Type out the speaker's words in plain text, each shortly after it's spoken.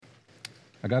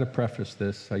I got to preface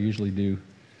this. I usually do.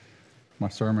 My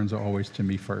sermons are always to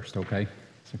me first, okay?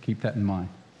 So keep that in mind.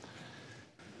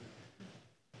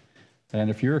 And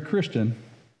if you're a Christian,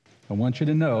 I want you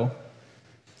to know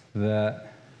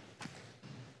that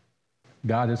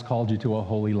God has called you to a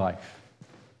holy life.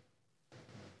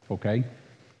 Okay?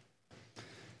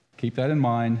 Keep that in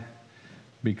mind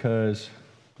because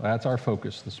that's our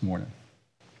focus this morning.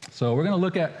 So we're going to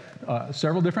look at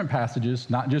several different passages,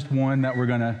 not just one that we're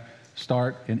going to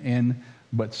start and end,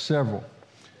 but several.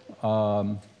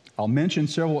 I'll mention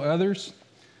several others.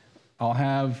 I'll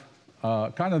have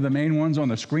kind of the main ones on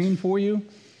the screen for you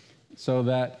so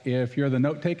that if you're the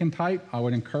note-taking type, I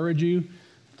would encourage you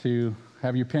to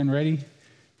have your pen ready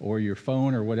or your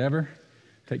phone or whatever.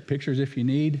 Take pictures if you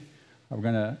need. We're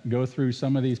going to go through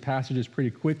some of these passages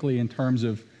pretty quickly in terms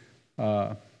of,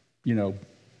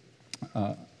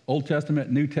 Old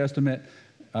Testament, New Testament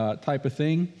type of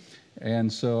thing.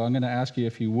 And so I'm going to ask you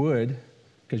if you would,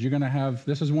 because you're going to have,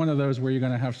 this is one of those where you're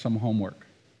going to have some homework.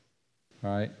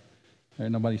 All right?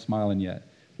 Ain't nobody smiling yet.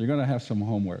 You're going to have some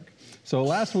homework. So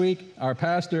last week, our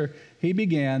pastor, he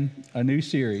began a new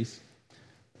series,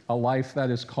 A Life That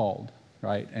Is Called,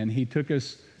 right? And he took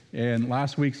us in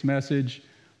last week's message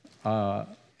and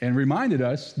reminded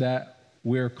us that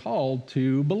we're called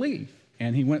to believe.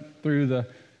 And he went through the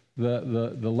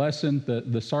lesson,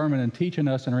 the sermon, and teaching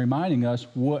us and reminding us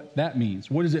what that means.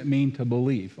 What does it mean to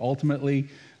believe? Ultimately,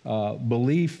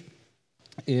 belief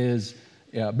is,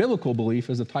 biblical belief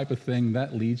is a type of thing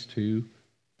that leads to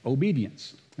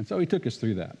obedience. And so he took us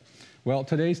through that. Well,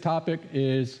 today's topic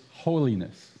is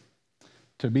holiness.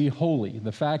 To be holy.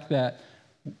 The fact that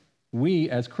we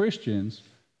as Christians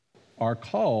are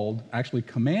called, actually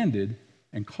commanded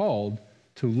and called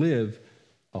to live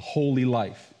a holy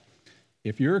life.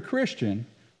 If you're a Christian,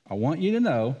 I want you to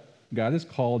know God has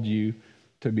called you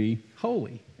to be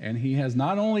holy. And he has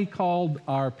not only called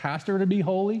our pastor to be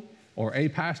holy, or a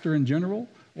pastor in general,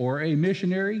 or a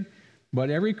missionary, but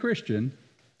every Christian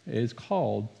is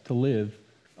called to live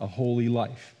a holy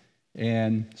life.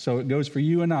 And so it goes for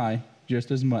you and I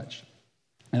just as much.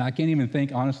 And I can't even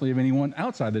think, honestly, of anyone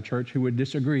outside the church who would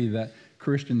disagree that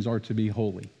Christians are to be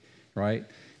holy, right?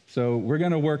 So we're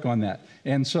going to work on that.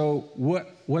 And so what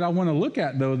I want to look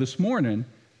at, though, this morning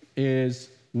is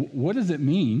what does it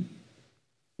mean,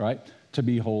 right, to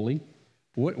be holy?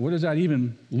 What does that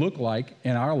even look like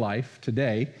in our life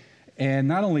today? And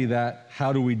not only that,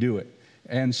 how do we do it?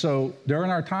 And so during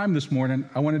our time this morning,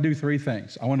 I want to do three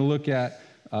things. I want to look at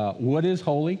what is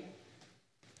holy,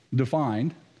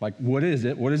 defined, like what is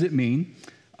it? What does it mean?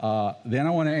 Then I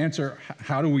want to answer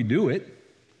how do we do it?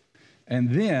 And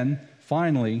then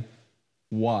finally,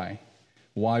 why?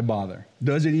 Why bother?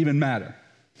 Does it even matter?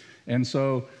 And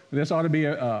so this ought to be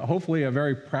hopefully a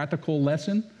very practical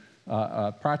lesson,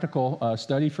 a practical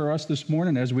study for us this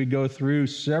morning as we go through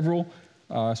several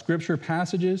scripture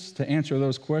passages to answer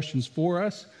those questions for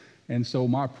us. And so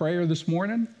my prayer this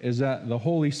morning is that the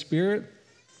Holy Spirit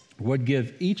would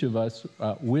give each of us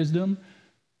wisdom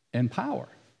and power,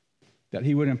 that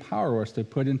he would empower us to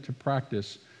put into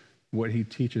practice what he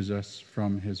teaches us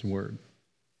from his word.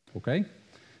 Okay?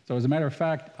 So as a matter of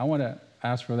fact, I want to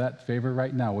ask for that favor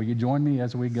right now. Will you join me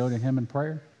as we go to him in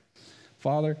prayer?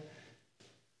 Father,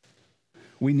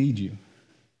 we need you.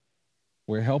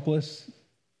 We're helpless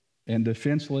and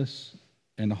defenseless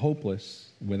and hopeless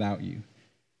without you.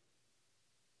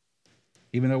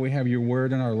 Even though we have your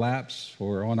word in our laps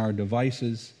or on our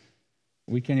devices,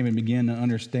 we can't even begin to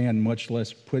understand, much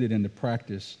less put it into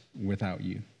practice without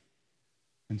you.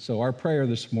 And so our prayer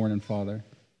this morning, Father,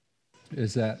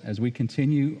 is that as we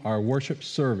continue our worship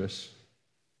service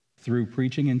through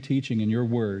preaching and teaching in your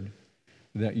word,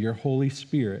 that your Holy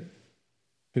Spirit,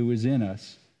 who is in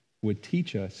us, would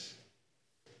teach us,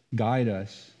 guide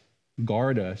us,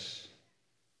 guard us,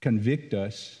 convict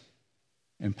us,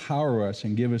 empower us,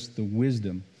 and give us the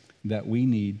wisdom that we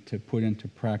need to put into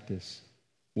practice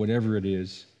whatever it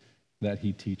is that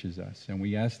he teaches us. And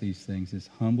we ask these things as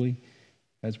humbly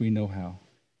as we know how.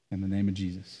 In the name of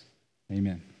Jesus,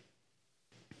 amen.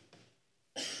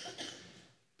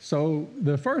 So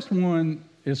the first one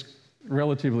is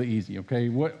relatively easy, okay?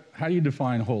 How do you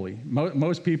define holy?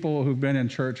 Most people who've been in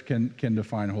church can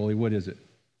define holy. What is it?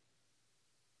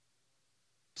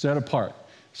 Set apart.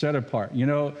 Set apart. You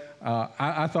know,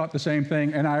 I thought the same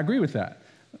thing, and I agree with that.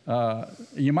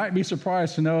 You might be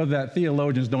surprised to know that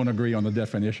theologians don't agree on the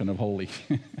definition of holy.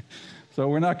 So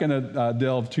we're not going to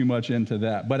delve too much into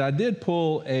that. But I did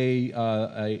pull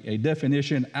a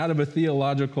definition out of a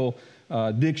theological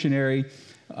dictionary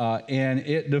and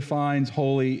it defines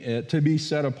holy to be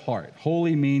set apart.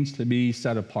 Holy means to be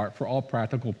set apart for all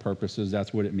practical purposes.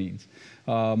 That's what it means.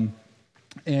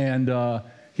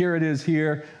 Here it is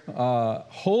here.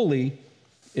 Holy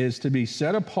is to be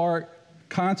set apart,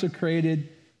 consecrated,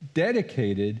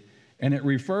 dedicated, and it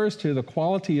refers to the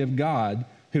quality of God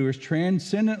who is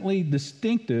transcendently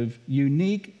distinctive,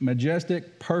 unique,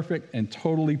 majestic, perfect, and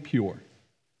totally pure.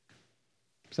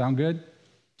 Sound good?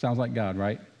 Sounds like God,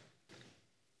 right?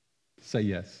 Say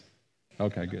yes.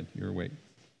 Okay, good. You're awake.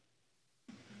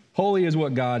 Holy is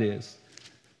what God is.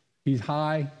 He's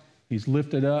high. He's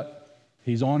lifted up.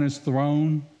 He's on his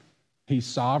throne. He's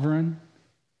sovereign.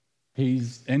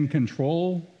 He's in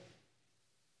control.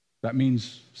 That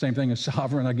means same thing as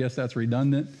sovereign. I guess that's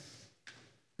redundant.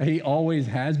 He always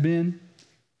has been.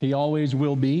 He always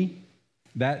will be.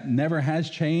 That never has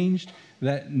changed.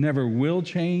 That never will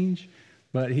change.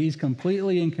 But he's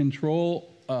completely in control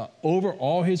over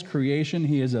all his creation.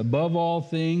 He is above all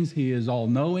things. He is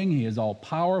all-knowing. He is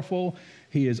all-powerful.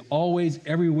 He is always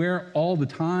everywhere all the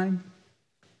time.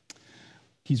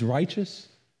 He's righteous.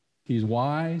 He's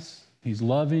wise. He's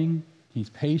loving. He's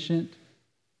patient,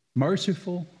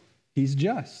 merciful. He's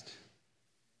just.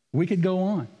 We could go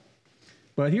on.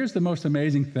 But here's the most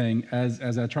amazing thing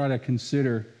as I try to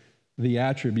consider the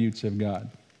attributes of God.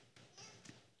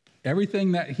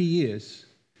 Everything that he is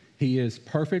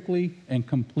perfectly and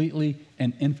completely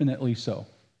and infinitely so.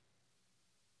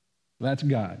 That's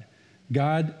God.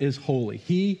 God is holy.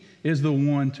 He is the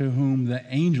one to whom the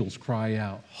angels cry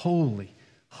out, holy,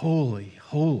 holy,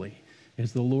 holy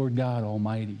is the Lord God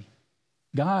Almighty.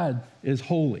 God is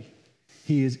holy.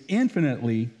 He is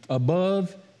infinitely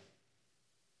above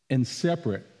and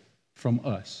separate from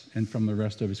us and from the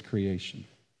rest of his creation.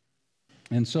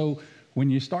 And so when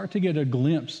you start to get a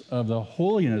glimpse of the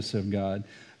holiness of God,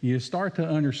 you start to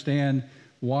understand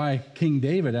why King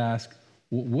David asked,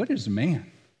 what is man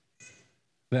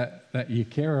that you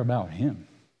care about him?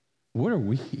 What are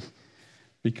we?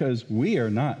 Because we are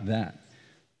not that.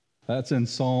 That's in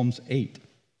Psalms 8.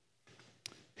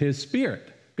 His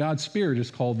Spirit, God's Spirit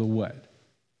is called the what?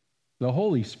 The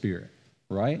Holy Spirit,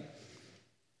 right?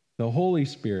 The Holy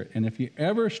Spirit. And if you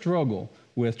ever struggle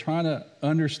with trying to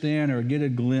understand or get a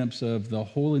glimpse of the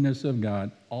holiness of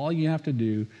God, all you have to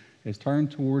do is turn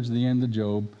towards the end of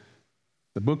Job,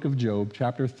 the book of Job,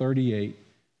 chapter 38,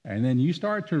 and then you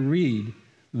start to read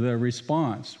the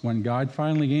response when God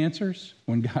finally answers,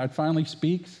 when God finally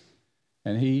speaks,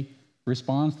 and he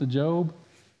responds to Job.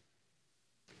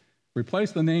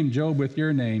 Replace the name Job with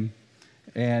your name,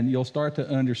 and you'll start to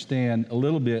understand a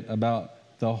little bit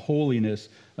about the holiness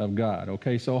of God.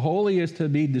 Okay, so holy is to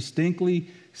be distinctly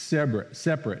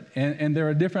separate. And there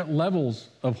are different levels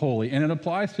of holy, and it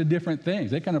applies to different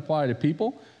things. It can apply to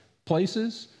people,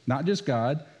 places, not just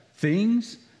God,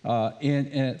 things.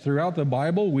 And throughout the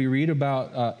Bible, we read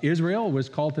about Israel was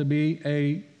called to be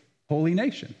a holy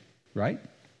nation, right?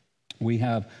 We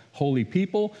have holy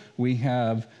people. We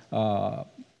have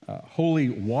holy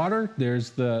water.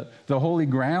 There's the holy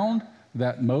ground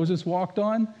that Moses walked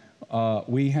on.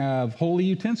 We have holy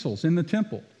utensils in the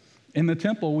temple. In the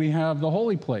temple, we have the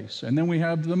holy place, and then we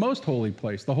have the most holy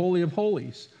place, the Holy of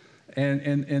Holies,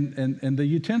 and the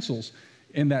utensils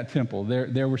in that temple.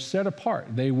 They were set apart.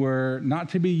 They were not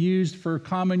to be used for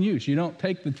common use. You don't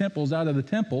take the temples out of the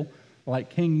temple like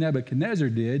King Nebuchadnezzar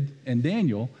did and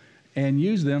Daniel and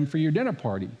use them for your dinner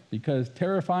party, because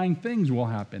terrifying things will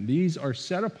happen. These are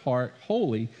set apart,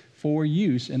 holy, for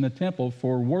use in the temple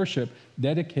for worship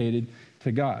dedicated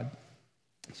to God.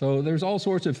 So there's all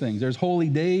sorts of things. There's holy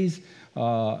days,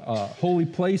 holy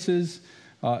places.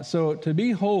 So to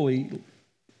be holy,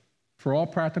 for all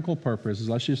practical purposes,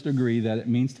 let's just agree that it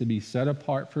means to be set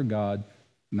apart for God,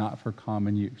 not for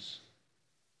common use.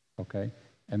 Okay?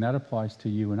 And that applies to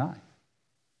you and I.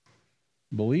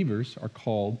 Believers are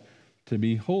called to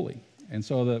be holy. And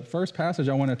so the first passage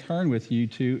I want to turn with you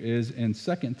to is in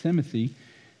 2 Timothy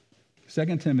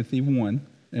 1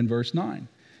 and verse 9.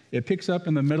 It picks up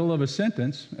in the middle of a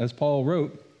sentence, as Paul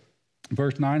wrote.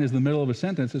 Verse 9 is the middle of a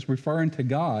sentence. It's referring to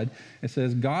God. It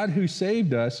says, God who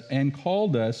saved us and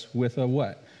called us with a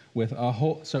what? With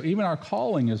a so even our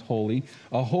calling is holy,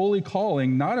 a holy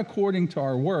calling, not according to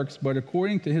our works, but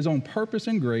according to his own purpose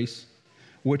and grace,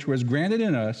 which was granted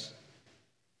in us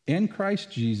in Christ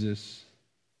Jesus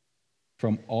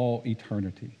from all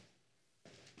eternity.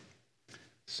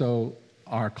 So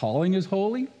our calling is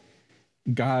holy.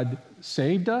 God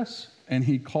saved us, and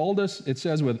he called us, it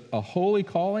says, with a holy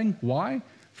calling. Why?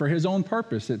 For his own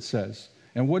purpose, it says.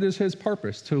 And what is his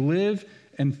purpose? To live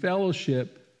in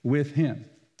fellowship with him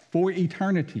for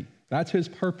eternity. That's his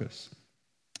purpose.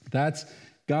 That's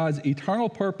God's eternal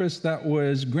purpose that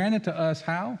was granted to us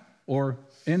how? Or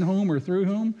in whom or through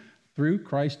whom? Through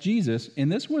Christ Jesus.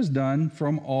 And this was done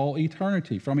from all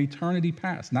eternity, from eternity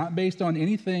past, not based on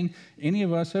anything any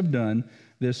of us have done.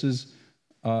 This is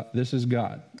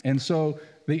God. And so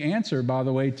the answer, by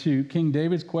the way, to King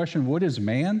David's question, what is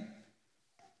man?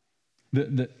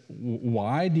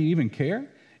 Why do you even care?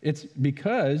 It's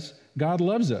because God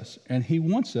loves us and he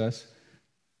wants us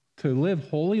to live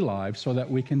holy lives so that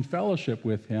we can fellowship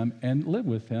with him and live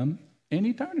with him in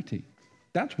eternity.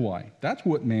 That's why. That's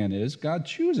what man is. God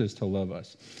chooses to love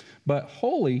us. But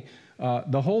holy,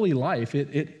 the holy life,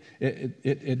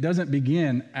 it doesn't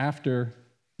begin after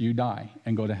you die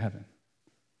and go to heaven.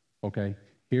 Okay?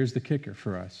 Here's the kicker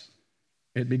for us.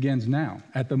 It begins now,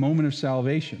 at the moment of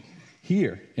salvation,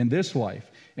 here in this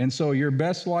life. And so your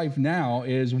best life now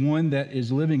is one that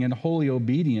is living in holy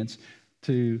obedience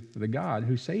to the God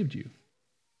who saved you.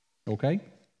 Okay?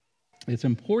 It's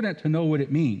important to know what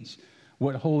it means,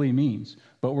 what holy means.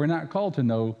 But we're not called to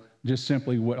know just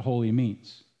simply what holy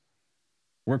means.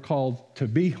 We're called to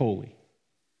be holy.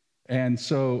 And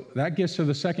so that gets to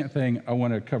the second thing I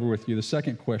want to cover with you, the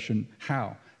second question,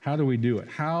 how? How do we do it?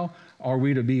 How are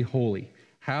we to be holy?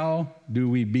 How do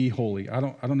we be holy? I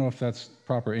don't know if that's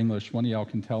proper English. One of y'all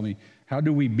can tell me. How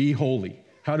do we be holy?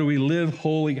 How do we live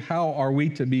holy? How are we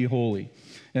to be holy?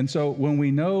 And so when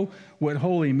we know what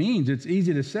holy means, it's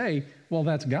easy to say, well,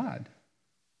 that's God.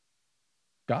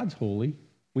 God's holy.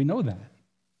 We know that.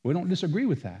 We don't disagree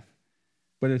with that.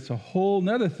 But it's a whole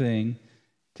nother thing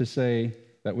to say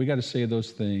that we got to say those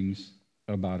things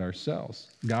about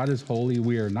ourselves. God is holy,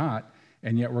 we are not,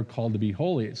 and yet we're called to be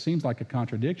holy. It seems like a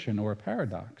contradiction or a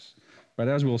paradox, but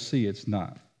as we'll see, it's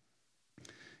not.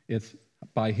 It's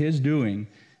by his doing,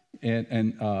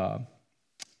 and 1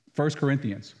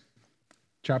 Corinthians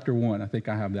chapter 1, I think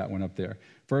I have that one up there.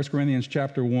 1 Corinthians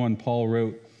chapter 1, Paul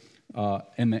wrote,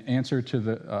 in the answer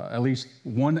to at least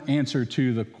one answer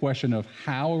to the question of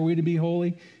how are we to be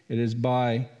holy, it is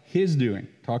by his doing,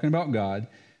 talking about God.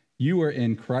 You are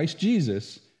in Christ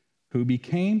Jesus, who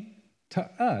became to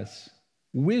us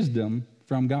wisdom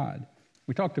from God.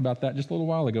 We talked about that just a little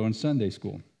while ago in Sunday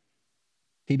school.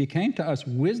 He became to us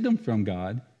wisdom from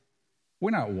God.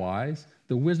 We're not wise.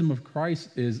 The wisdom of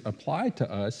Christ is applied to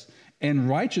us. And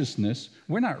righteousness,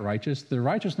 we're not righteous. The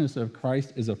righteousness of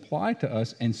Christ is applied to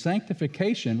us. And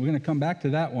sanctification, we're going to come back to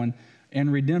that one,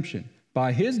 and redemption.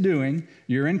 By his doing,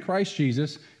 you're in Christ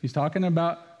Jesus. He's talking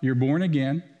about you're born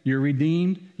again, you're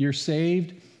redeemed, you're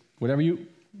saved, whatever you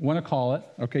want to call it.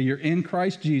 Okay, you're in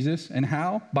Christ Jesus. And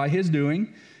how? By his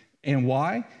doing. And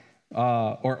why?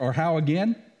 Or how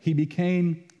again? He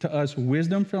became to us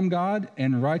wisdom from God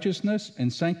and righteousness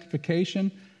and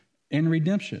sanctification and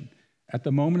redemption. At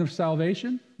the moment of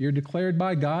salvation, you're declared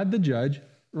by God, the judge,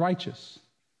 righteous.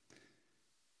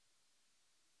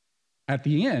 At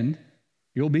the end,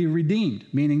 you'll be redeemed,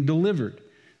 meaning delivered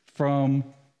from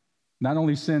not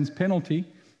only sin's penalty,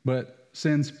 but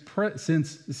sin's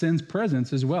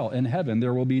presence as well. In heaven,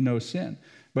 there will be no sin.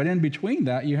 But in between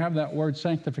that, you have that word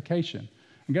sanctification.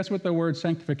 And guess what the word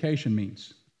sanctification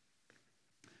means?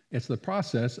 It's the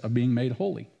process of being made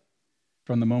holy.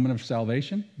 From the moment of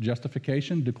salvation,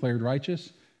 justification, declared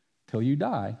righteous, till you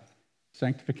die.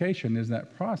 Sanctification is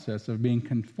that process of being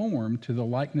conformed to the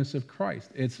likeness of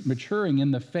Christ. It's maturing in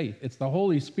the faith. It's the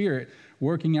Holy Spirit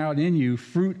working out in you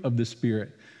fruit of the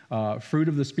Spirit. Fruit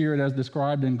of the Spirit as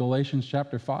described in Galatians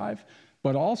chapter 5,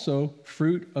 but also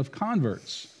fruit of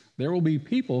converts. There will be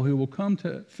people who will come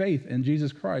to faith in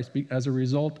Jesus Christ as a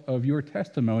result of your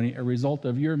testimony, a result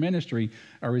of your ministry,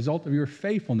 a result of your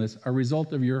faithfulness, a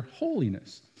result of your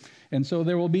holiness. And so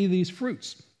there will be these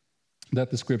fruits that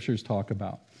the scriptures talk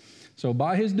about. So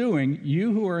by his doing,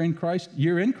 you who are in Christ,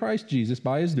 you're in Christ Jesus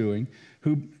by his doing,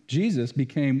 who Jesus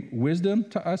became wisdom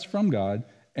to us from God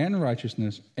and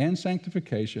righteousness and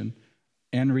sanctification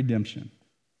and redemption.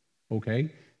 Okay?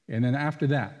 And then after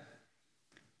that,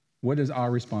 what is our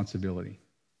responsibility?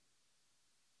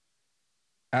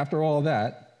 After all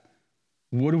that,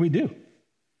 what do we do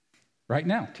right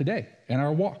now, today, in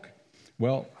our walk?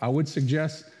 Well, I would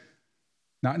suggest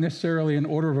not necessarily in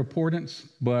order of importance,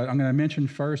 but I'm going to mention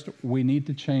first, we need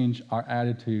to change our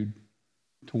attitude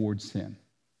towards sin.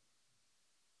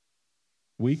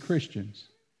 We Christians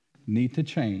need to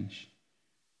change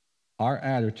our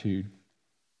attitude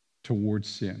towards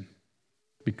sin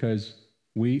because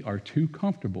we are too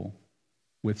comfortable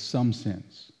with some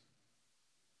sins.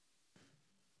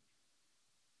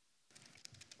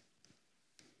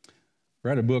 I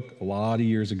read a book a lot of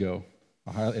years ago.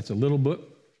 It's a little book,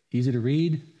 easy to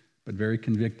read, but very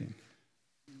convicting,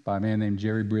 by a man named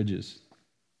Jerry Bridges,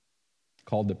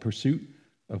 called The Pursuit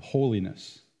of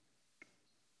holiness.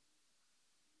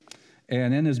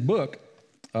 And in his book,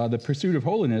 The Pursuit of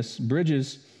Holiness,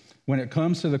 Bridges, when it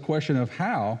comes to the question of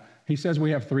how, he says we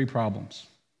have three problems.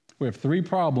 We have three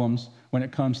problems when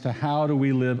it comes to how do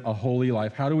we live a holy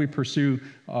life? How do we pursue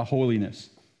holiness?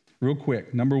 Real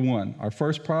quick, number one, our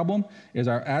first problem is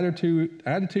our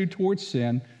attitude towards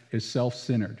sin is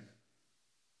self-centered.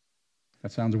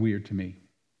 That sounds weird to me.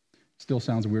 Still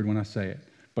sounds weird when I say it.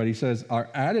 But he says our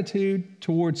attitude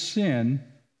towards sin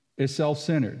is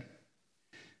self-centered.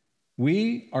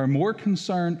 We are more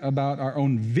concerned about our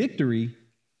own victory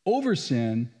over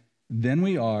sin than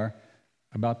we are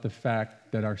about the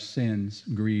fact that our sins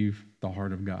grieve the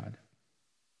heart of God.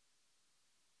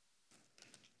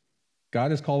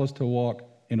 God has called us to walk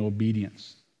in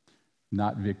obedience,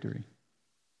 not victory.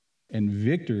 And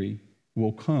victory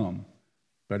will come,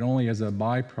 but only as a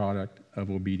byproduct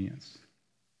of obedience.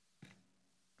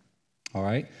 All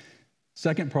right?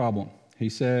 Second problem, he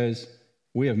says,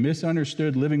 we have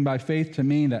misunderstood living by faith to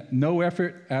mean that no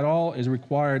effort at all is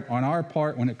required on our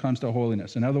part when it comes to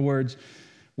holiness. In other words,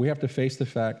 we have to face the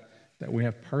fact that we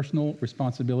have personal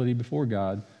responsibility before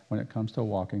God when it comes to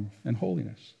walking in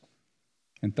holiness.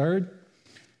 And third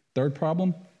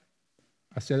problem,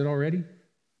 I said it already,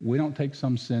 we don't take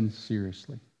some sins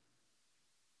seriously.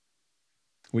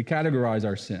 We categorize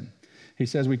our sin. He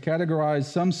says we categorize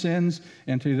some sins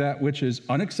into that which is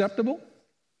unacceptable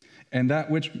and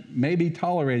that which may be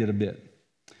tolerated a bit.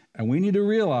 And we need to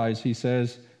realize, he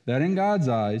says, that in God's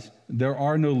eyes, there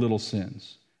are no little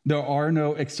sins. There are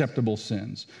no acceptable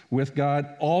sins. With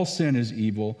God, all sin is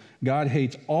evil. God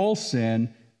hates all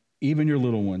sin, even your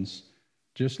little ones,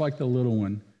 just like the little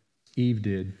one Eve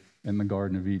did in the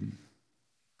Garden of Eden.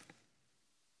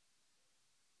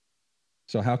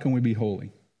 So how can we be holy?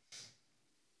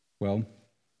 Well,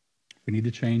 we need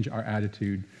to change our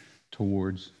attitude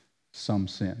towards some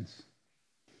sins.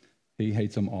 He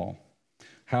hates them all.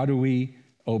 How do we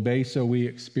obey so we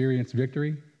experience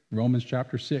victory? Romans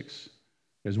chapter 6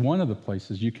 is one of the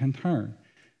places you can turn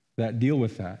that deal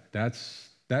with that.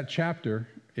 That chapter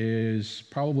is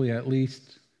probably at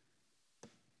least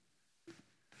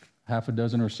half a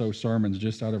dozen or so sermons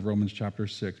just out of Romans chapter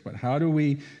 6. But how do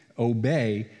we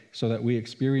obey so that we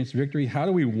experience victory? How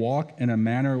do we walk in a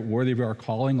manner worthy of our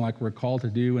calling like we're called to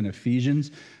do in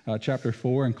Ephesians chapter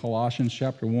 4 and Colossians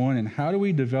chapter 1? And how do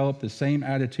we develop the same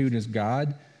attitude as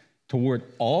God toward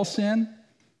all sin?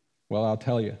 Well, I'll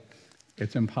tell you,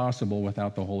 it's impossible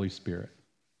without the Holy Spirit.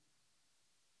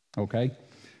 Okay?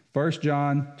 1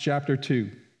 John chapter 2,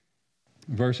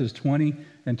 verses 20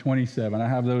 and 27. I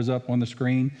have those up on the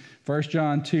screen. 1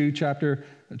 John 2, chapter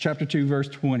 2, verse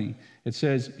 20. It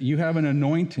says, you have an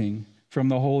anointing from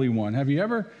the Holy One. Have you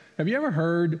ever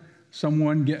heard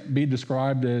someone be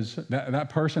described as that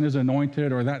person is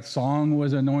anointed, or that song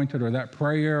was anointed, or that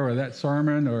prayer, or that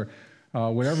sermon, or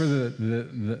whatever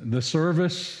the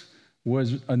service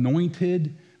was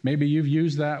anointed? Maybe you've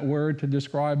used that word to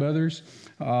describe others.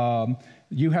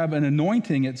 You have an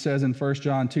anointing, it says in 1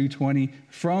 John 2:20,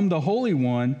 from the Holy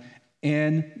One,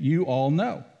 and you all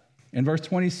know. In verse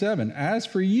 27, as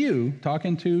for you,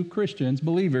 talking to Christians,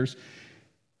 believers,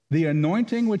 the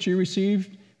anointing which you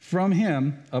received from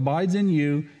him abides in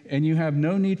you, and you have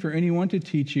no need for anyone to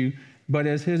teach you, but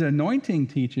as his anointing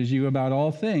teaches you about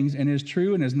all things, and is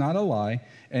true and is not a lie,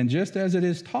 and just as it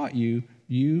is taught you,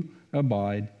 you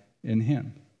abide in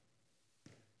him.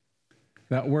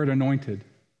 That word anointed,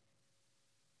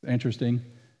 interesting,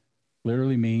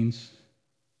 literally means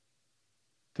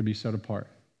to be set apart.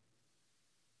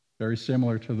 Very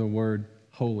similar to the word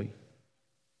holy.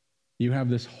 You have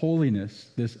this holiness,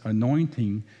 this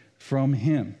anointing from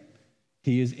him.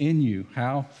 He is in you.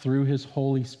 How? Through his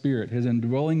Holy Spirit. His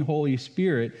indwelling Holy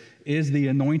Spirit is the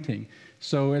anointing.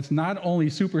 So it's not only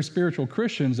super spiritual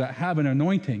Christians that have an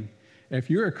anointing.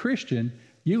 If you're a Christian,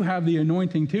 you have the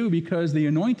anointing too, because the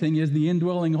anointing is the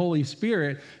indwelling Holy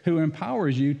Spirit who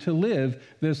empowers you to live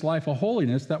this life of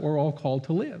holiness that we're all called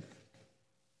to live.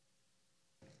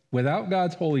 Without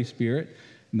God's Holy Spirit,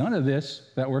 none of this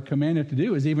that we're commanded to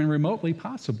do is even remotely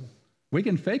possible. We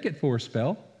can fake it for a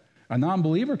spell. A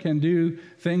non-believer can do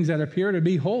things that appear to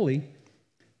be holy,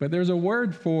 but there's a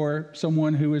word for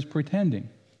someone who is pretending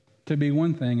to be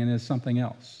one thing and is something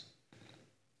else.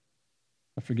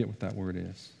 I forget what that word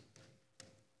is.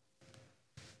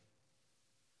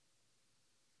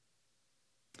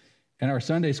 In our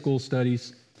Sunday school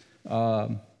studies,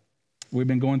 we've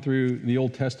been going through the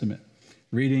Old Testament,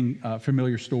 reading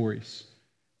familiar stories.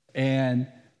 And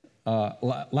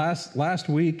last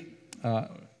week,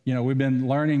 we've been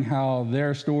learning how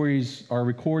their stories are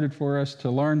recorded for us to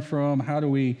learn from. How do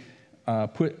we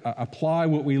apply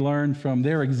what we learned from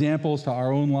their examples to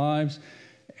our own lives.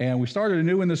 And we started a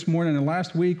new one this morning. And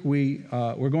last week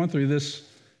we're going through this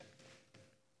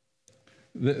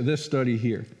study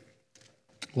here.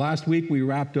 Last week we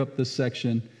wrapped up this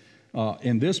section.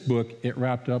 In this book, it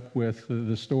wrapped up with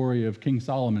the story of King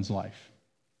Solomon's life,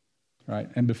 right?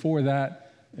 And before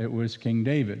that, it was King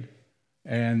David.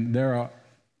 And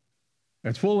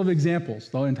it's full of examples.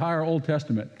 The entire Old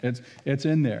Testament, it's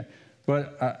in there.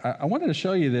 But I wanted to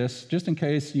show you this, just in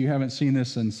case you haven't seen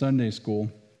this in Sunday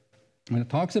school. When it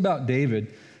talks about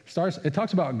David, it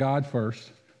talks about God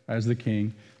first as the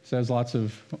king. It says lots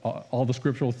of all the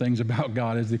scriptural things about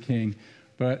God as the king.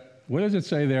 But what does it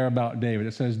say there about David?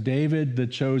 It says David, the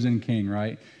chosen king,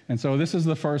 right? And so this is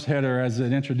the first header as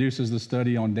it introduces the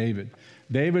study on David.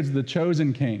 David's the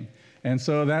chosen king. And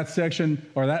so that section,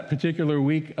 or that particular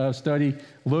week of study,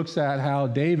 looks at how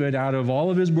David, out of all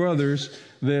of his brothers,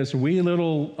 this wee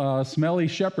little smelly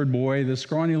shepherd boy, this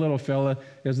scrawny little fella,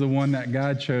 is the one that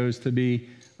God chose to be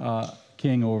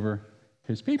king over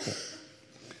his people.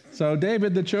 So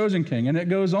David, the chosen king, and it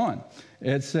goes on.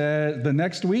 It says the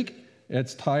next week,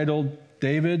 it's titled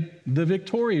David, the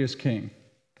victorious king.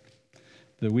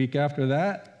 The week after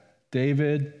that,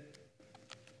 David,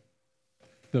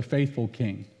 the faithful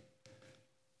king.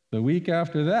 The week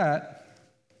after that,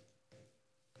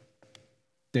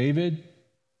 David,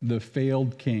 the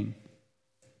failed king.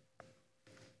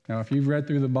 Now, if you've read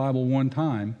through the Bible one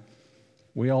time,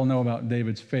 we all know about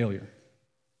David's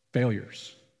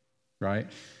failures, right?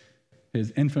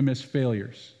 His infamous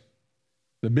failures,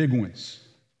 the big ones,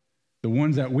 the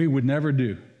ones that we would never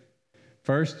do.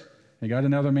 First, he got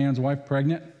another man's wife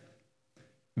pregnant.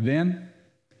 Then,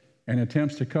 in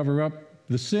attempts to cover up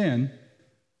the sin,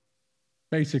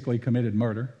 basically committed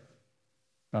murder,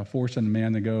 forcing a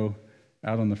man to go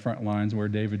out on the front lines where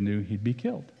David knew he'd be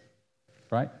killed,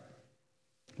 right?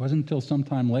 It wasn't until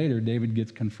sometime later David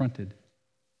gets confronted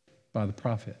by the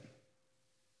prophet.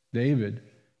 David,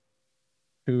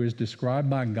 who is described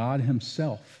by God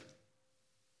himself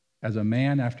as a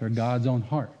man after God's own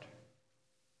heart.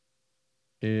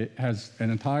 It has an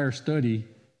entire study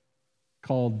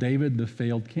called David the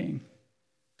Failed King.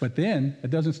 But then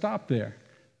it doesn't stop there.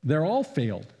 They're all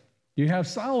failed. You have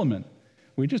Solomon.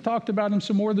 We just talked about him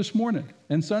some more this morning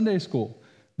in Sunday school.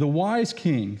 The wise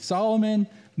king, Solomon,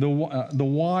 the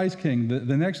wise king.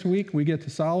 The next week we get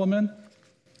to Solomon.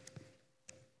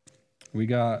 We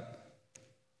got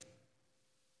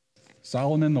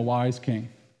Solomon, the wise king.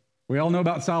 We all know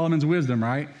about Solomon's wisdom,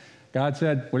 right? God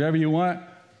said, whatever you want.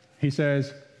 He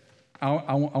says,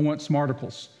 I want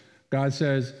smarticles. God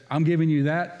says, I'm giving you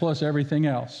that plus everything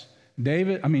else.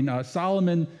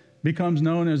 Solomon becomes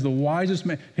known as the wisest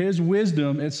man. His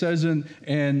wisdom, it says in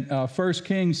 1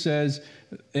 Kings, says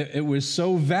it was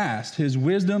so vast. His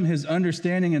wisdom, his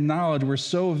understanding, and knowledge were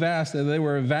so vast that they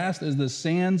were vast as the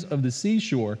sands of the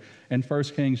seashore in 1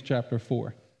 Kings chapter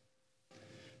 4.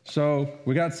 So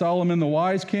we got Solomon the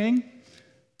wise king.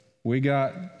 We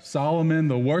got Solomon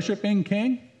the worshiping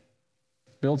king.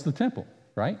 Builds the temple,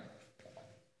 right?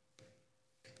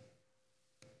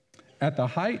 At the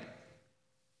height,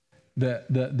 the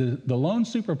lone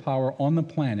superpower on the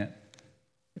planet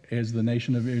is the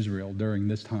nation of Israel during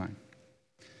this time.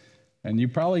 And you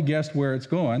probably guessed where it's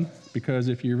going, because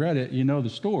if you read it, you know the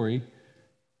story.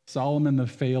 Solomon, the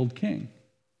failed king.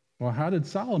 Well, how did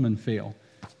Solomon fail?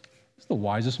 He's the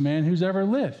wisest man who's ever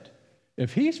lived.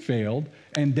 If he's failed,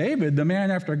 and David, the man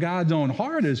after God's own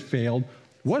heart, has failed,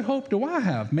 what hope do I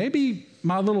have? Maybe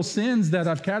my little sins that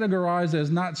I've categorized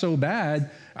as not so bad,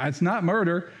 it's not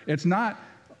murder, it's not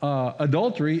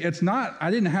adultery, I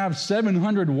didn't have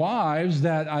 700 wives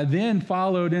that I then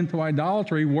followed into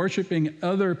idolatry, worshiping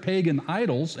other pagan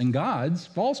idols and gods,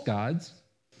 false gods,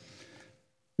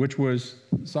 which was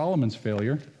Solomon's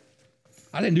failure.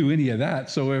 I didn't do any of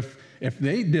that. So if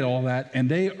they did all that and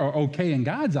they are okay in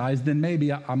God's eyes, then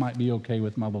maybe I might be okay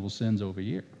with my little sins over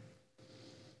here.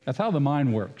 That's how the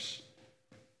mind works.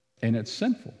 And it's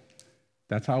sinful.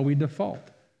 That's how we default.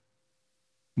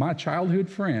 My childhood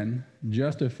friend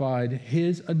justified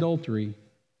his adultery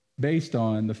based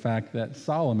on the fact that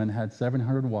Solomon had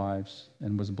 700 wives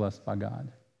and was blessed by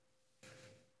God.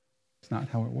 It's not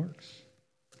how it works.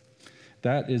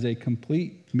 That is a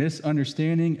complete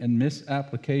misunderstanding and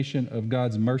misapplication of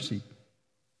God's mercy.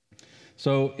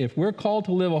 So if we're called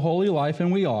to live a holy life,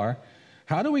 and we are,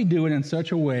 how do we do it in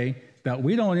such a way that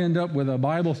we don't end up with a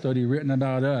Bible study written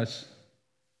about us,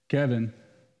 Kevin,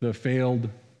 the failed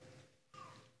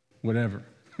whatever,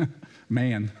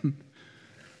 man?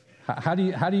 How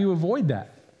do you avoid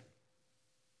that?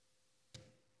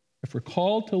 If we're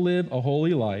called to live a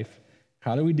holy life,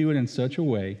 how do we do it in such a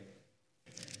way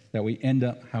that we end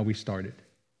up how we started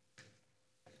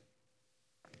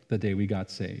the day we got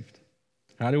saved?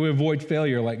 How do we avoid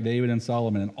failure like David and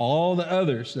Solomon and all the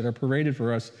others that are paraded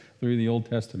for us through the Old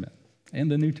Testament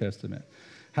and the New Testament?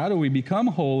 How do we become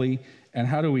holy, and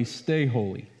how do we stay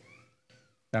holy?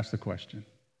 That's the question.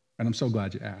 And I'm so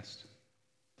glad you asked.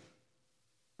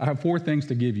 I have 4 things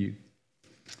to give you.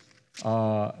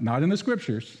 Not in the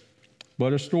scriptures,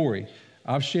 but a story.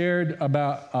 I've shared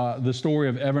about the story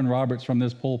of Evan Roberts from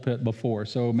this pulpit before,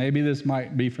 so maybe this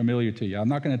might be familiar to you. I'm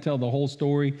not going to tell the whole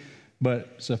story,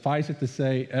 but suffice it to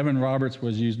say, Evan Roberts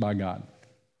was used by God.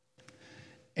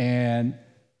 And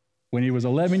when he was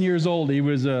 11 years old, he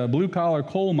was a blue-collar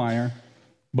coal miner,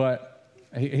 but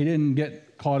he didn't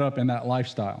get caught up in that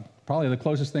lifestyle. Probably the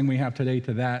closest thing we have today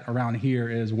to that around here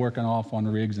is working off on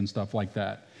rigs and stuff like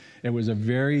that. It was a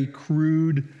very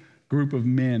crude group of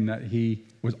men that he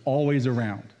was always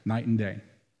around, night and day.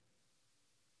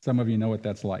 Some of you know what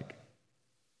that's like.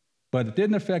 But it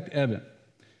didn't affect Evan.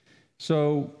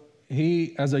 So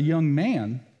he, as a young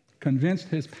man, convinced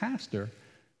his pastor,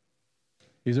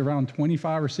 he's around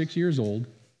 25 or 6 years old,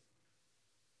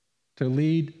 to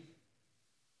lead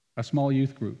a small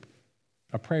youth group,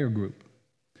 a prayer group.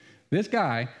 This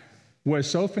guy was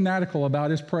so fanatical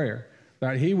about his prayer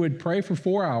that he would pray for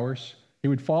 4 hours, he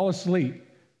would fall asleep,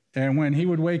 and when he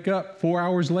would wake up 4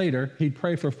 hours later, he'd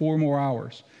pray for 4 more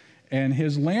hours. And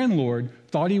his landlord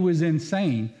thought he was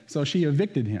insane, so she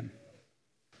evicted him.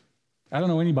 I don't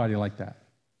know anybody like that,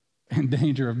 in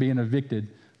danger of being evicted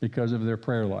because of their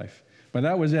prayer life. But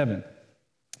that was Evan.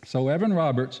 So Evan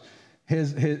Roberts,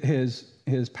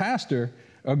 his pastor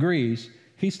agrees.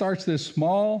 He starts this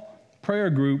small prayer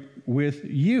group with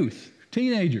youth,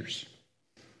 teenagers.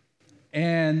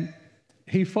 And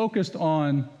he focused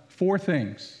on 4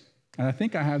 things. And I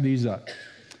think I have these up.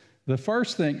 The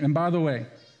first thing, and by the way,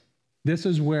 this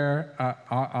is where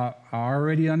I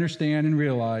already understand and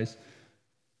realize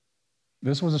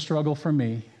this was a struggle for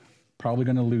me. Probably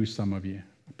going to lose some of you.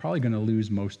 Probably going to lose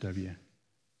most of you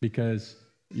because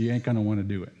you ain't going to want to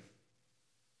do it.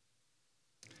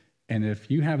 And if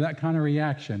you have that kind of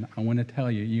reaction, I want to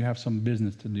tell you, you have some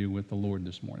business to do with the Lord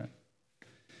this morning.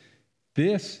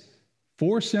 This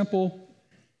 4 simple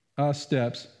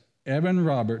steps, Evan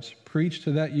Roberts preached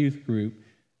to that youth group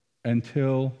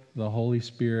until the Holy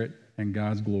Spirit and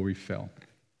God's glory fell.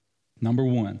 Number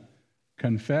 1,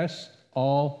 confess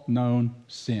all known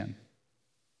sin.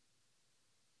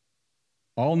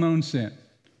 All known sin.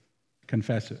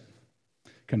 Confess it.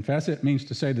 Confess it means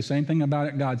to say the same thing about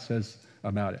it God says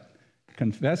about it.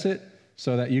 Confess it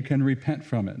so that you can repent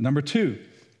from it. Number 2,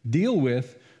 deal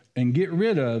with and get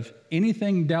rid of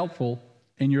anything doubtful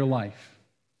in your life.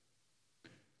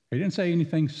 He didn't say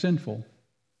anything sinful,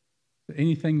 but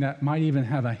anything that might even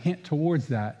have a hint towards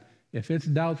that. If it's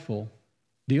doubtful,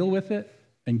 deal with it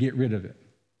and get rid of it.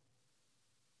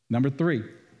 Number 3,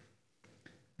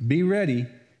 be ready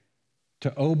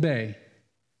to obey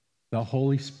the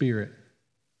Holy Spirit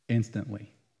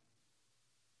instantly.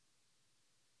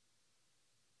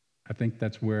 I think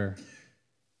that's where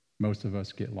most of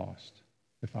us get lost,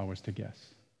 if I was to guess.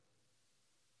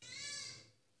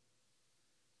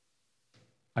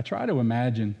 I try to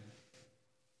imagine,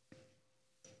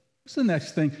 what's the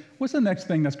next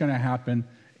thing that's going to happen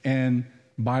in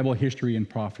Bible history and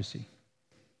prophecy?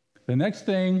 The next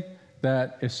thing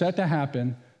that is set to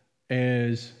happen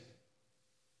is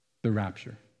the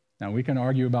rapture. Now, we can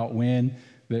argue about when.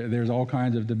 There's all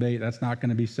kinds of debate. That's not going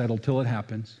to be settled till it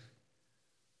happens.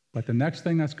 But the next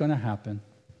thing that's going to happen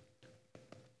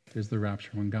is the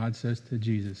rapture. When God says to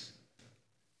Jesus,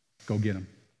 go get him.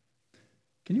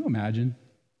 Can you imagine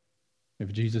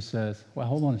if Jesus says, well,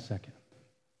 hold on a second.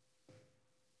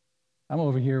 I'm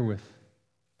over here with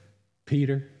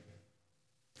Peter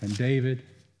and David.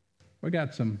 We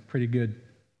got some pretty good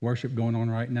worship going on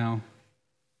right now.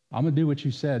 I'm going to do what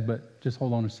you said, but just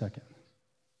hold on a second.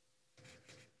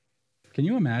 Can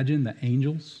you imagine the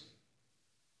angels,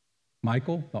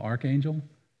 Michael, the archangel,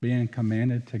 being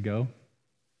commanded to go?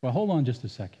 Well, hold on just a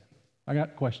second. I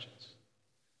got questions.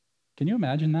 Can you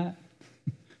imagine that?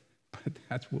 But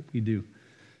that's what we do.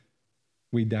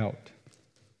 We doubt.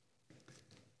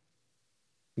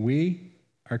 We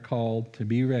are called to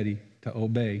be ready to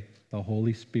obey the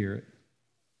Holy Spirit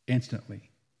instantly.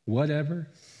 Whatever,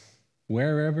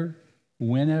 wherever,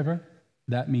 whenever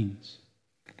that means.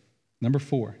 Number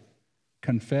 4,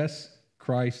 confess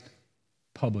Christ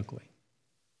publicly.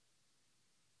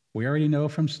 We already know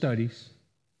from studies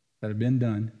that have been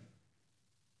done,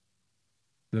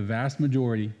 the vast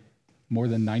majority, more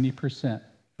than 90%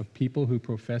 of people who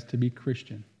profess to be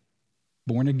Christian,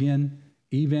 born again,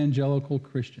 evangelical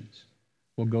Christians,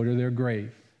 will go to their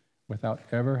grave without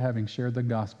ever having shared the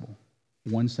gospel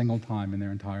one single time in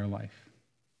their entire life.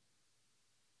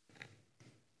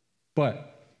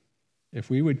 But if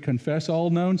we would confess all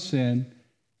known sin,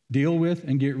 deal with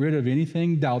and get rid of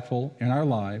anything doubtful in our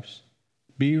lives,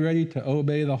 be ready to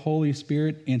obey the Holy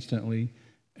Spirit instantly,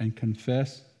 and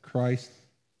confess Christ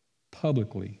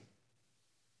publicly,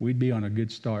 we'd be on a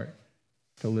good start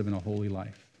to living a holy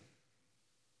life.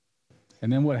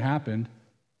 And then what happened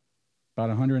about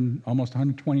 100, almost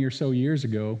 120 or so years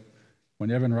ago,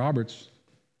 when Evan Roberts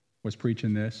was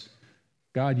preaching this,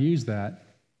 God used that,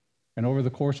 and over the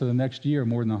course of the next year,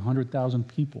 more than 100,000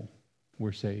 people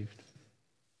were saved.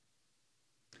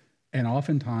 And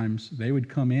oftentimes, they would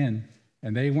come in,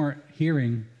 and they weren't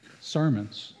hearing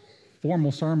sermons.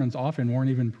 Formal sermons often weren't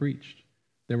even preached.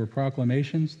 There were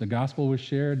proclamations, the gospel was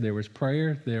shared, there was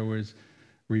prayer, there was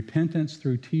repentance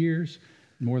through tears,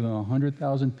 more than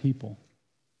 100,000 people.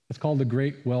 It's called the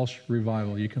Great Welsh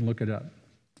Revival. You can look it up.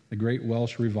 The Great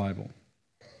Welsh Revival.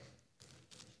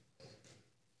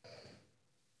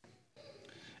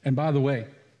 And by the way,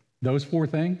 those 4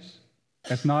 things,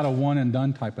 that's not a one and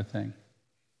done type of thing.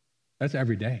 That's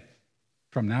every day.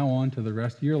 From now on to the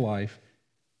rest of your life,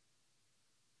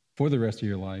 for the rest of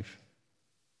your life,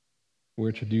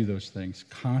 we're to do those things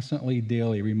constantly,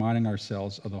 daily, reminding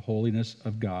ourselves of the holiness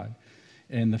of God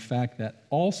and the fact that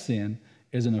all sin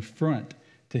is an affront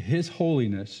to his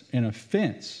holiness, an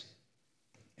offense.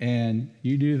 And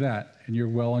you do that, and you're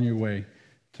well on your way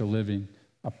to living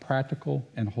a practical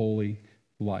and holy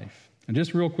life. And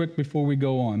just real quick before we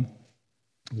go on,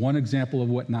 one example of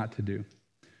what not to do.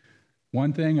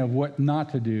 One thing of what not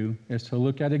to do is to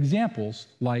look at examples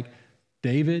like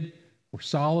David or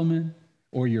Solomon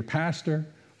or your pastor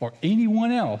or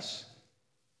anyone else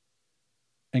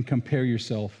and compare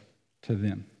yourself to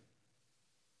them.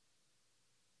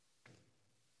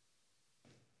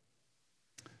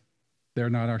 They're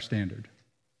not our standard.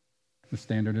 The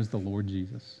standard is the Lord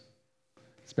Jesus,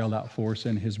 spelled out for us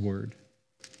in his word.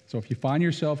 So if you find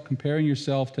yourself comparing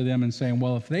yourself to them and saying,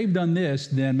 well, if they've done this,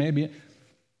 then maybe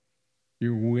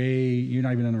you're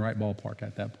not even in the right ballpark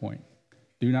at that point.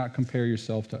 Do not compare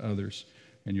yourself to others,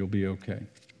 and you'll be okay.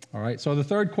 All right, so the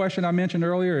third question I mentioned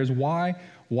earlier is why?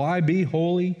 Why be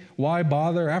holy? Why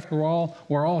bother? After all,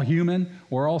 we're all human.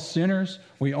 We're all sinners.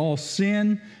 We all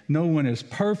sin. No one is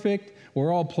perfect.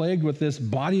 We're all plagued with this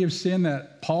body of sin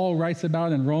that Paul writes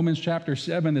about in Romans chapter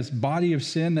 7, this body of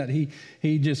sin that he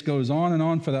just goes on and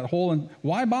on for that whole. And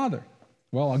why bother?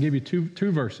 Well, I'll give you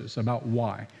two verses about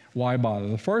why. Why bother?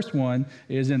 The first one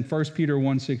is in 1 Peter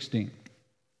 1:16.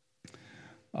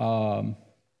 1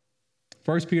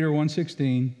 Peter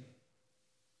 1:16.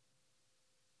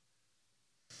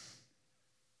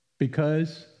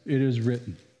 Because it is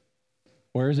written.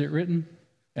 Where is it written?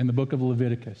 In the book of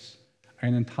Leviticus.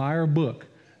 An entire book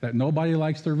that nobody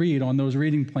likes to read on those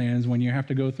reading plans when you have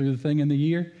to go through the thing in the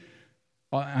year.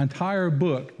 An entire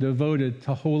book devoted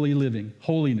to holy living,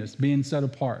 holiness, being set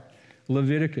apart.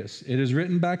 Leviticus. It is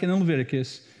written back in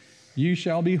Leviticus, you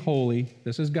shall be holy.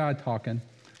 This is God talking.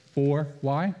 For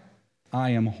why? I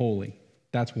am holy.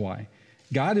 That's why.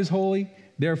 God is holy,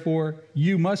 therefore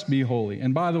you must be holy.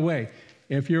 And by the way,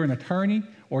 if you're an attorney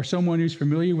or someone who's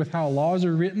familiar with how laws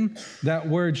are written, that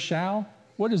word shall,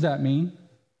 what does that mean?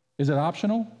 Is it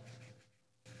optional?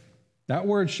 That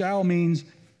word shall means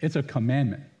it's a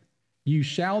commandment. You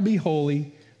shall be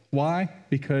holy. Why?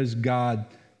 Because God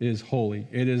is holy.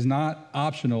 It is not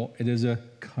optional. It is a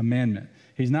commandment.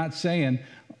 He's not saying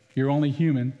you're only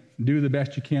human. Do the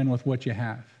best you can with what you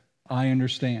have. I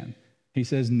understand. He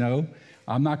says, no,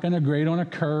 I'm not going to grade on a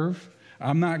curve.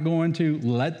 I'm not going to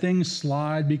let things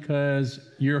slide because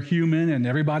you're human and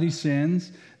everybody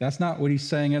sins. That's not what he's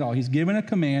saying at all. He's given a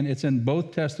command. It's in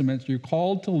both testaments. You're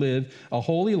called to live a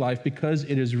holy life because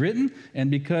it is written and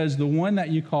because the one that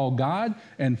you call God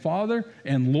and Father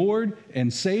and Lord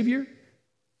and Savior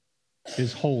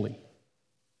is holy.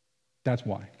 That's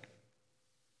why.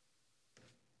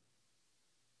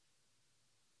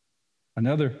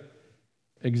 Another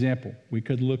example, we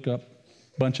could look up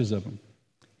bunches of them.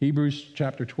 Hebrews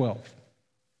chapter 12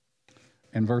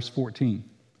 and verse 14.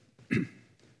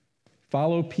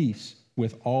 Follow peace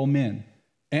with all men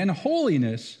and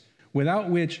holiness, without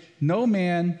which no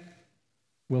man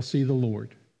will see the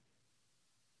Lord.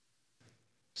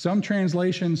 Some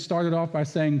translations started off by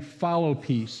saying follow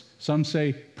peace. Some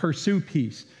say pursue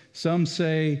peace. Some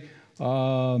say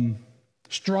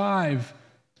strive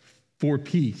for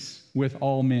peace with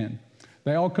all men.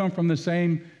 They all come from the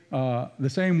same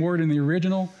word in the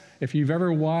original. If you've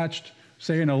ever watched,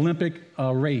 say, an Olympic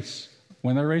race,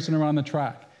 when they're racing around the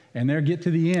track, and they get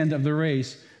to the end of the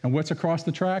race, and what's across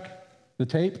the track? The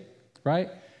tape, right?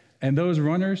 And those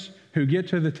runners who get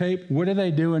to the tape, what are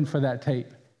they doing for that tape?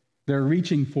 They're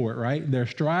reaching for it, right? They're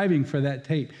striving for that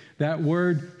tape. That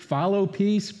word, follow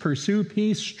peace, pursue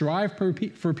peace, strive for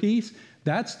peace,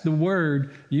 that's the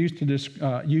word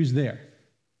used there.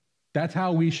 That's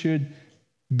how we should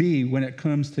be when it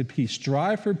comes to peace.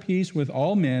 Strive for peace with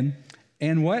all men,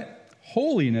 and what?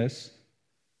 Holiness,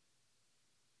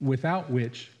 without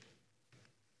which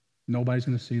nobody's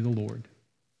going to see the Lord.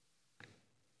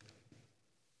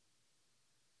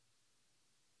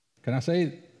 Can I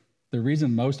say the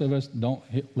reason most of us don't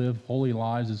live holy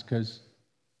lives is because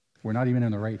we're not even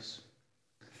in the race,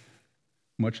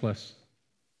 much less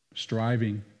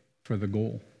striving for the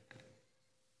goal.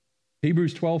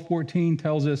 Hebrews 12:14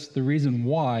 tells us the reason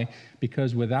why,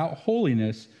 because without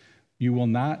holiness, you will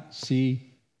not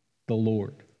see the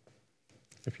Lord.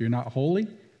 If you're not holy,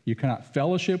 you cannot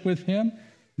fellowship with him,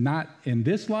 not in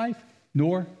this life,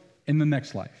 nor in the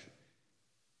next life.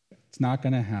 It's not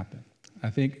going to happen. I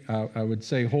think I would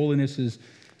say holiness is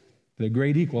the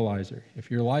great equalizer. If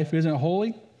your life isn't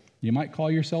holy, you might call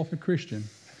yourself a Christian,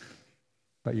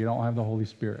 but you don't have the Holy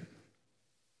Spirit.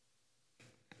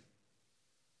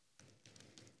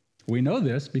 We know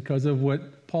this because of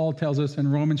what Paul tells us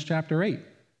in Romans chapter 8,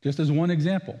 just as one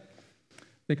example. I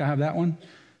think I have that one.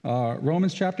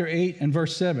 Romans chapter 8 and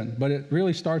verse 7, but it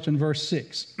really starts in verse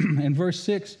 6. In verse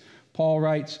 6, Paul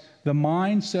writes, "The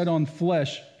mind set on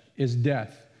flesh is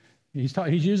death."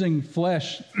 He's using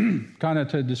flesh kind of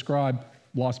to describe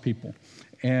lost people,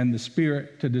 and the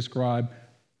spirit to describe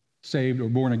saved or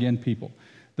born-again people.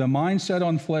 The mind set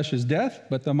on flesh is death,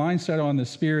 but the mind set on the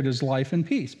spirit is life and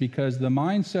peace, because the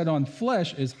mind set on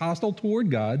flesh is hostile toward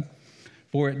God,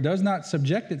 for it does not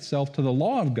subject itself to the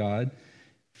law of God,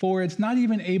 for it's not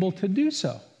even able to do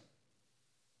so.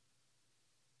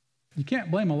 You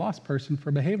can't blame a lost person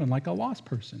for behaving like a lost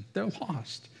person. They're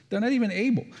lost. They're not even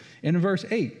able. In verse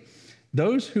 8,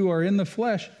 those who are in the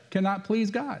flesh cannot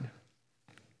please God,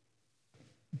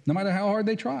 no matter how hard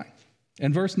they try.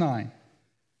 In verse 9,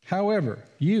 however,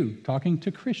 you, talking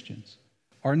to Christians,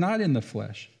 are not in the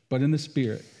flesh, but in the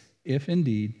Spirit, if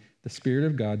indeed the Spirit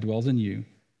of God dwells in you.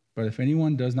 But if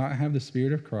anyone does not have the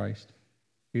Spirit of Christ,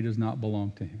 he does not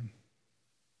belong to him.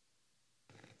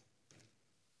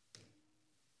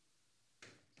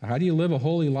 How do you live a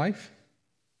holy life?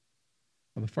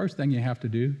 Well, the first thing you have to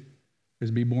do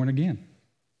is be born again.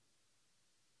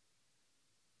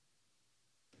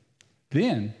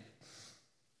 Then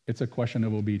it's a question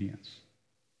of obedience.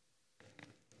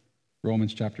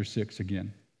 Romans chapter 6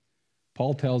 again.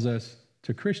 Paul tells us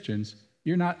to Christians,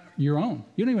 you're not your own.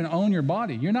 You don't even own your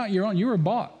body. You're not your own. You were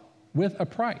bought with a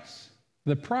price,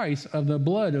 the price of the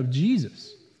blood of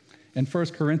Jesus. In 1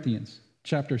 Corinthians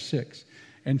chapter 6.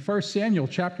 In 1 Samuel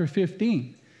chapter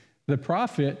 15, the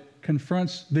prophet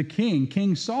confronts the king,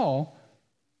 King Saul,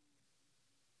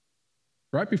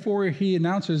 right before he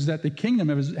announces that the kingdom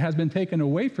has been taken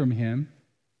away from him.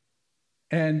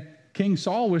 And King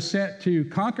Saul was sent to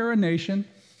conquer a nation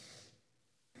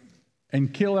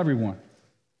and kill everyone.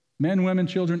 Men, women,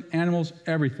 children, animals,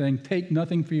 everything. Take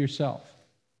nothing for yourself.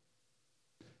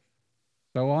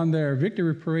 So on their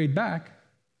victory parade back,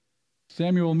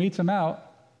 Samuel meets him out,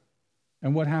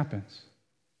 and what happens?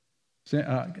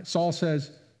 Saul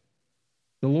says,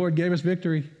 the Lord gave us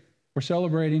victory. We're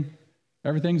celebrating.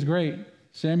 Everything's great.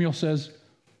 Samuel says,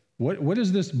 what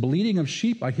is this bleating of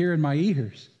sheep I hear in my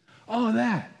ears? Oh,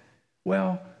 that.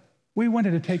 Well, we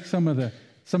wanted to take some of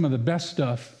the best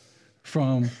stuff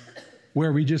from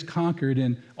where we just conquered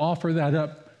and offer that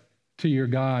up to your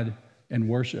God and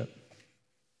worship.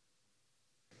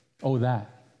 Oh,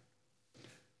 that.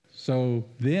 So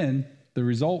then the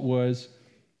result was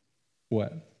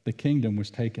what? The kingdom was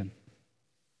taken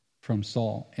from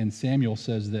Saul. And Samuel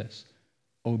says this,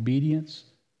 obedience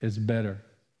is better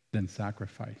than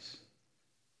sacrifice.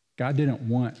 God didn't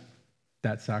want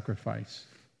that sacrifice.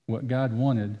 What God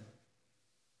wanted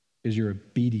is your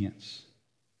obedience.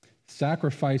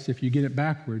 Sacrifice, if you get it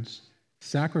backwards,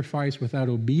 sacrifice without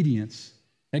obedience,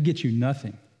 that gets you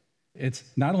nothing. It's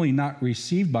not only not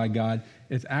received by God,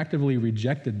 it's actively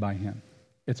rejected by him.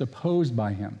 It's opposed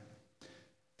by him.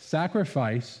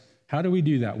 Sacrifice, how do we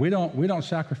do that? We don't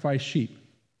sacrifice sheep,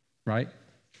 right?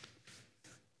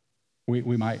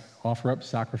 We might offer up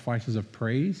sacrifices of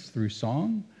praise through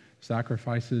song,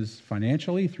 sacrifices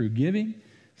financially through giving,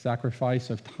 sacrifice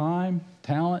of time,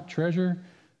 talent, treasure,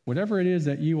 whatever it is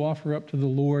that you offer up to the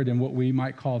Lord in what we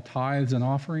might call tithes and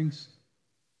offerings.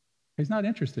 He's not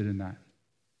interested in that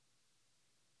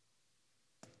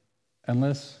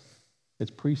unless it's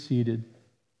preceded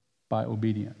by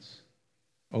obedience.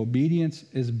 Obedience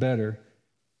is better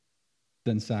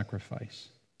than sacrifice.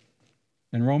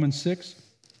 In Romans 6,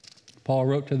 Paul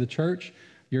wrote to the church,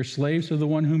 "You're slaves to the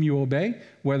one whom you obey,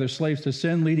 whether slaves to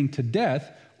sin leading to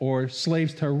death or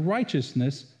slaves to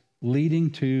righteousness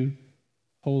leading to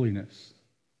holiness."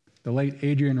 The late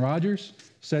Adrian Rogers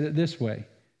said it this way: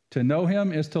 "To know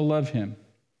him is to love him.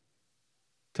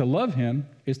 To love him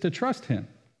is to trust him.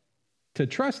 To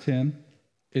trust him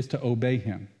is to obey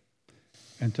him.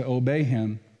 And to obey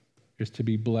him is to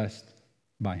be blessed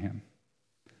by him."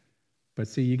 But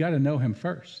see, you got to know him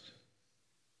first,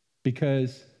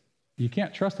 because you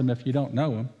can't trust him if you don't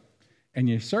know him, and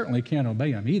you certainly can't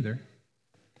obey him either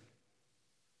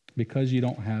because you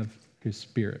don't have his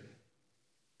Spirit.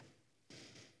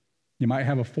 You might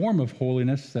have a form of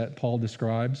holiness that Paul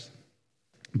describes,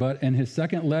 but in his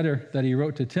second letter that he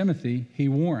wrote to Timothy, he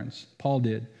warns, Paul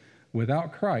did,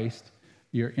 without Christ,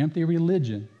 your empty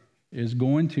religion is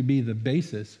going to be the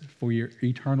basis for your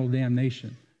eternal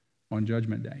damnation on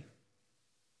Judgment Day.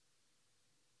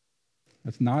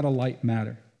 That's not a light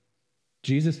matter.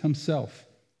 Jesus himself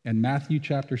in Matthew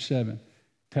chapter 7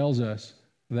 tells us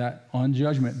that on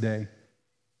Judgment Day,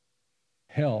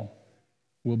 hell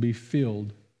will be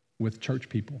filled with church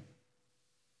people.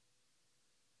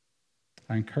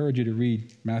 I encourage you to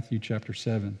read Matthew chapter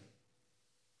 7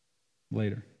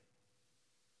 later.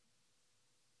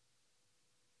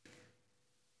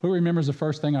 Who remembers the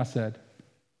first thing I said?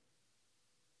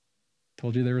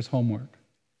 Told you there was homework.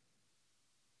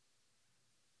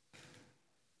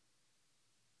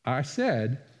 I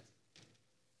said,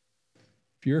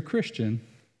 if you're a Christian,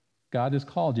 God has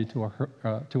called you to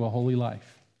a holy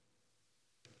life.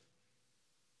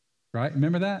 Right?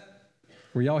 Remember that?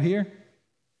 Were y'all here?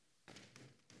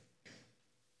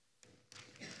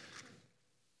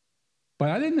 But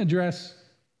I didn't address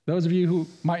those of you who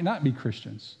might not be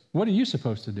Christians. What are you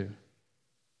supposed to do?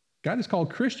 God has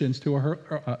called Christians to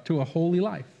a holy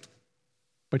life.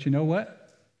 But you know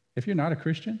what? If you're not a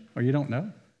Christian or you don't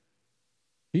know,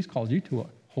 He's called you to a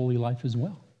holy life as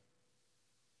well.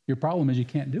 Your problem is you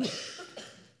can't do it.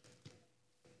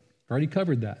 Already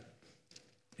covered that.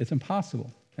 It's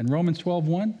impossible. In Romans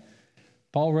 12:1,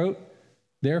 Paul wrote,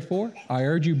 "Therefore, I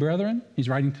urge you, brethren," he's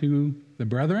writing to the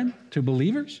brethren, to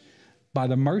believers, "by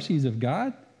the mercies of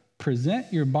God,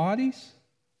 present your bodies."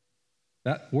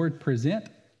 That word present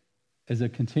is a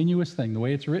continuous thing. The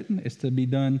way it's written is to be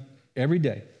done every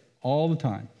day, all the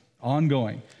time,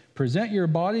 ongoing. "Present your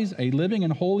bodies a living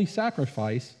and holy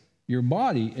sacrifice." Your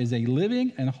body is a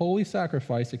living and holy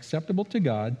sacrifice acceptable to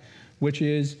God, which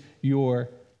is your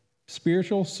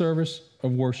spiritual service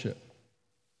of worship.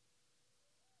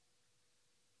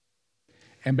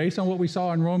 And based on what we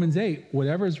saw in Romans 8,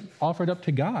 whatever is offered up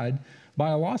to God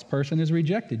by a lost person is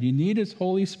rejected. You need His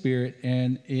Holy Spirit,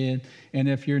 and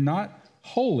if you're not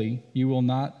holy, you will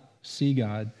not see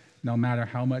God, no matter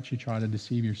how much you try to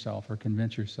deceive yourself or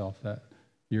convince yourself that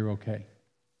you're okay.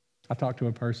 I talked to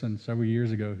a person several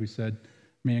years ago who said,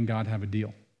 "Me and God have a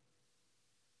deal.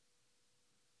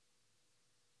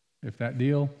 If that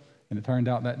deal," and it turned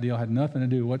out that deal had nothing to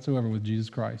do whatsoever with Jesus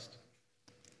Christ.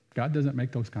 God doesn't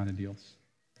make those kind of deals.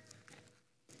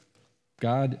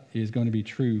 God is going to be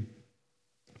true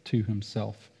to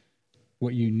Himself.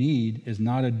 What you need is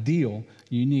not a deal.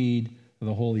 You need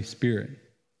the Holy Spirit.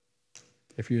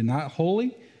 If you're not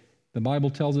holy, the Bible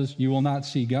tells us you will not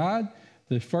see God.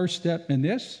 The first step in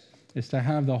this is to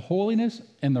have the holiness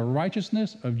and the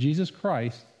righteousness of Jesus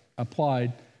Christ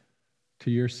applied to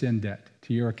your sin debt,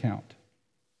 to your account.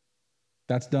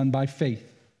 That's done by faith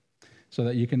so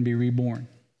that you can be reborn.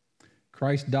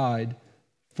 Christ died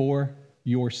for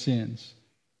your sins.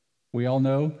 We all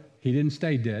know He didn't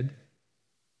stay dead.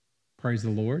 Praise the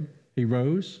Lord. He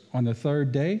rose on the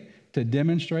third day to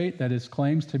demonstrate that His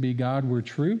claims to be God were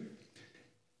true.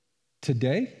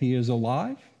 Today, He is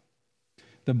alive.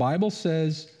 The Bible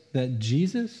says that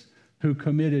Jesus, who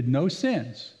committed no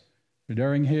sins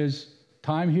during His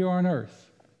time here on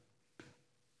earth,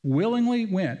 willingly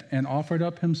went and offered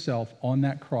up Himself on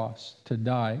that cross to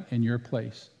die in your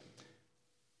place,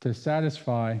 to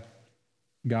satisfy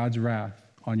God's wrath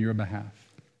on your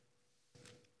behalf.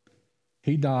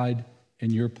 He died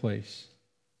in your place.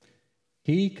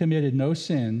 He committed no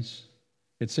sins.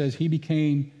 It says He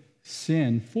became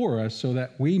sin for us so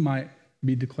that we might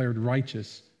be declared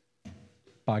righteous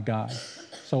by God.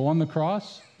 So on the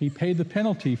cross, He paid the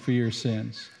penalty for your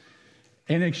sins.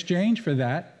 In exchange for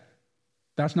that,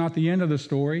 that's not the end of the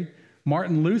story.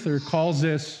 Martin Luther calls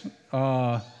this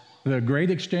the great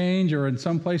exchange, or in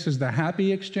some places the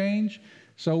happy exchange.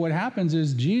 So what happens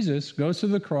is Jesus goes to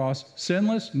the cross,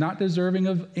 sinless, not deserving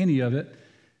of any of it,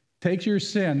 takes your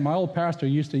sin. My old pastor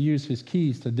used to use his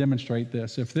keys to demonstrate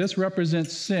this. If this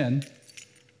represents sin,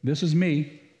 this is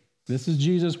me. This is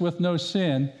Jesus with no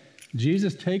sin.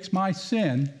 Jesus takes my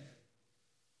sin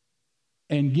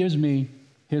and gives me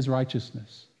his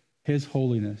righteousness, his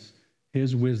holiness,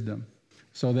 his wisdom,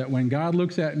 so that when God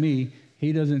looks at me,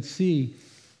 he doesn't see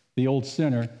the old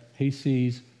sinner. He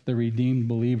sees the redeemed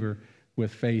believer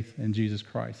with faith in Jesus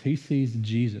Christ. He sees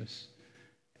Jesus.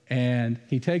 And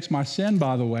he takes my sin,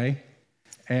 by the way,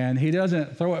 and he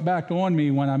doesn't throw it back on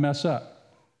me when I mess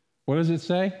up. What does it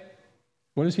say?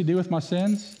 What does he do with my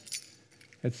sins?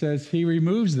 It says he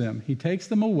removes them. He takes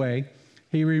them away.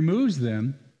 He removes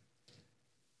them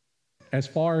as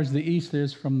far as the east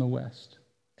is from the west,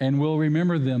 and will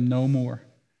remember them no more.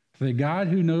 For the God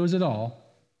who knows it all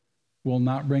will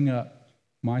not bring up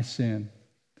my sin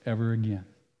ever again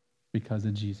because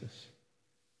of Jesus.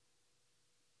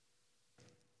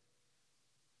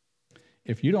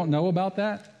 If you don't know about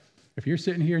that, if you're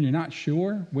sitting here and you're not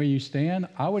sure where you stand,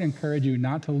 I would encourage you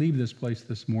not to leave this place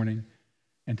this morning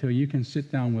until you can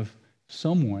sit down with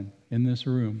someone in this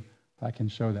room that can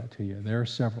show that to you. There are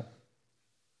several.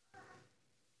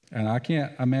 And I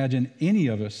can't imagine any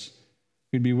of us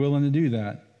who'd be willing to do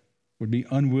that would be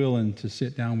unwilling to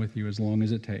sit down with you as long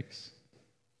as it takes.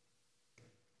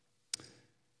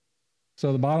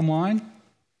 So the bottom line,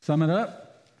 sum it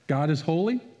up, God is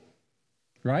holy,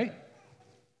 right?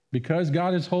 Because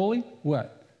God is holy,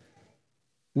 what?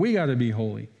 We got to be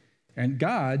holy. And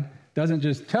God doesn't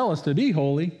just tell us to be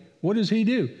holy. What does he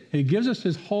do? He gives us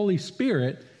his Holy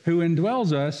Spirit who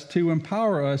indwells us to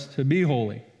empower us to be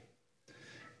holy.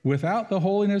 Without the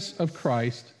holiness of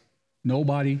Christ,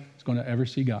 nobody is going to ever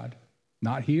see God.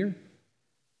 Not here,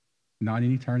 not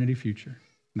in eternity future,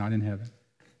 not in heaven.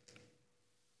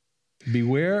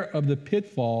 Beware of the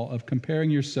pitfall of comparing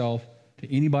yourself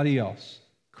to anybody else.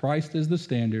 Christ is the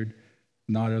standard,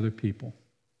 not other people.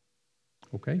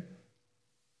 Okay?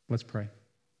 Let's pray.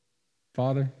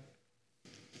 Father,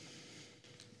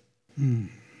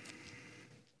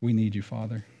 we need you,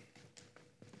 Father.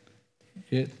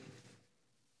 We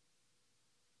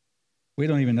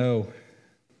don't even know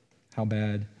how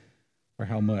bad or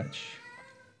how much,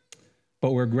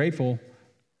 but we're grateful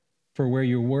for where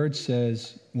your word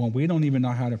says, when we don't even know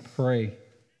how to pray,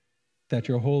 that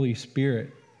your Holy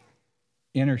Spirit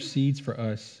intercedes for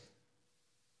us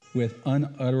with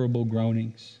unutterable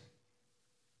groanings.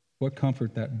 What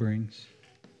comfort that brings.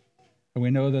 And we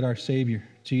know that our Savior,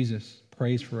 Jesus,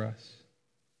 prays for us.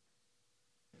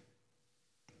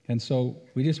 And so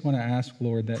we just want to ask,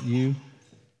 Lord, that you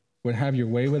would have your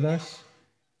way with us,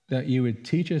 that you would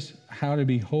teach us how to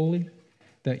be holy,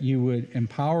 that you would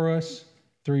empower us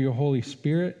through your Holy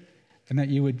Spirit, and that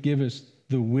you would give us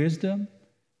the wisdom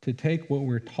to take what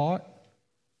we're taught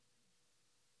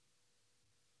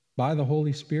by the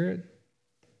Holy Spirit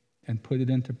and put it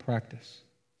into practice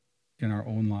in our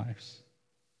own lives,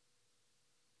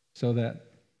 so that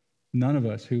none of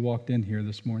us who walked in here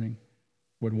this morning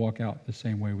would walk out the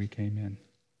same way we came in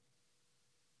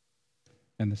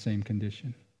the same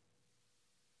condition.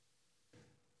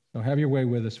 So have your way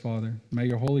with us, Father. May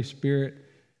your Holy Spirit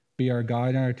be our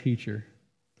guide and our teacher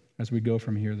as we go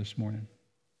from here this morning.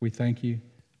 We thank you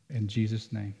in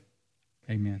Jesus' name.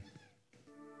 Amen.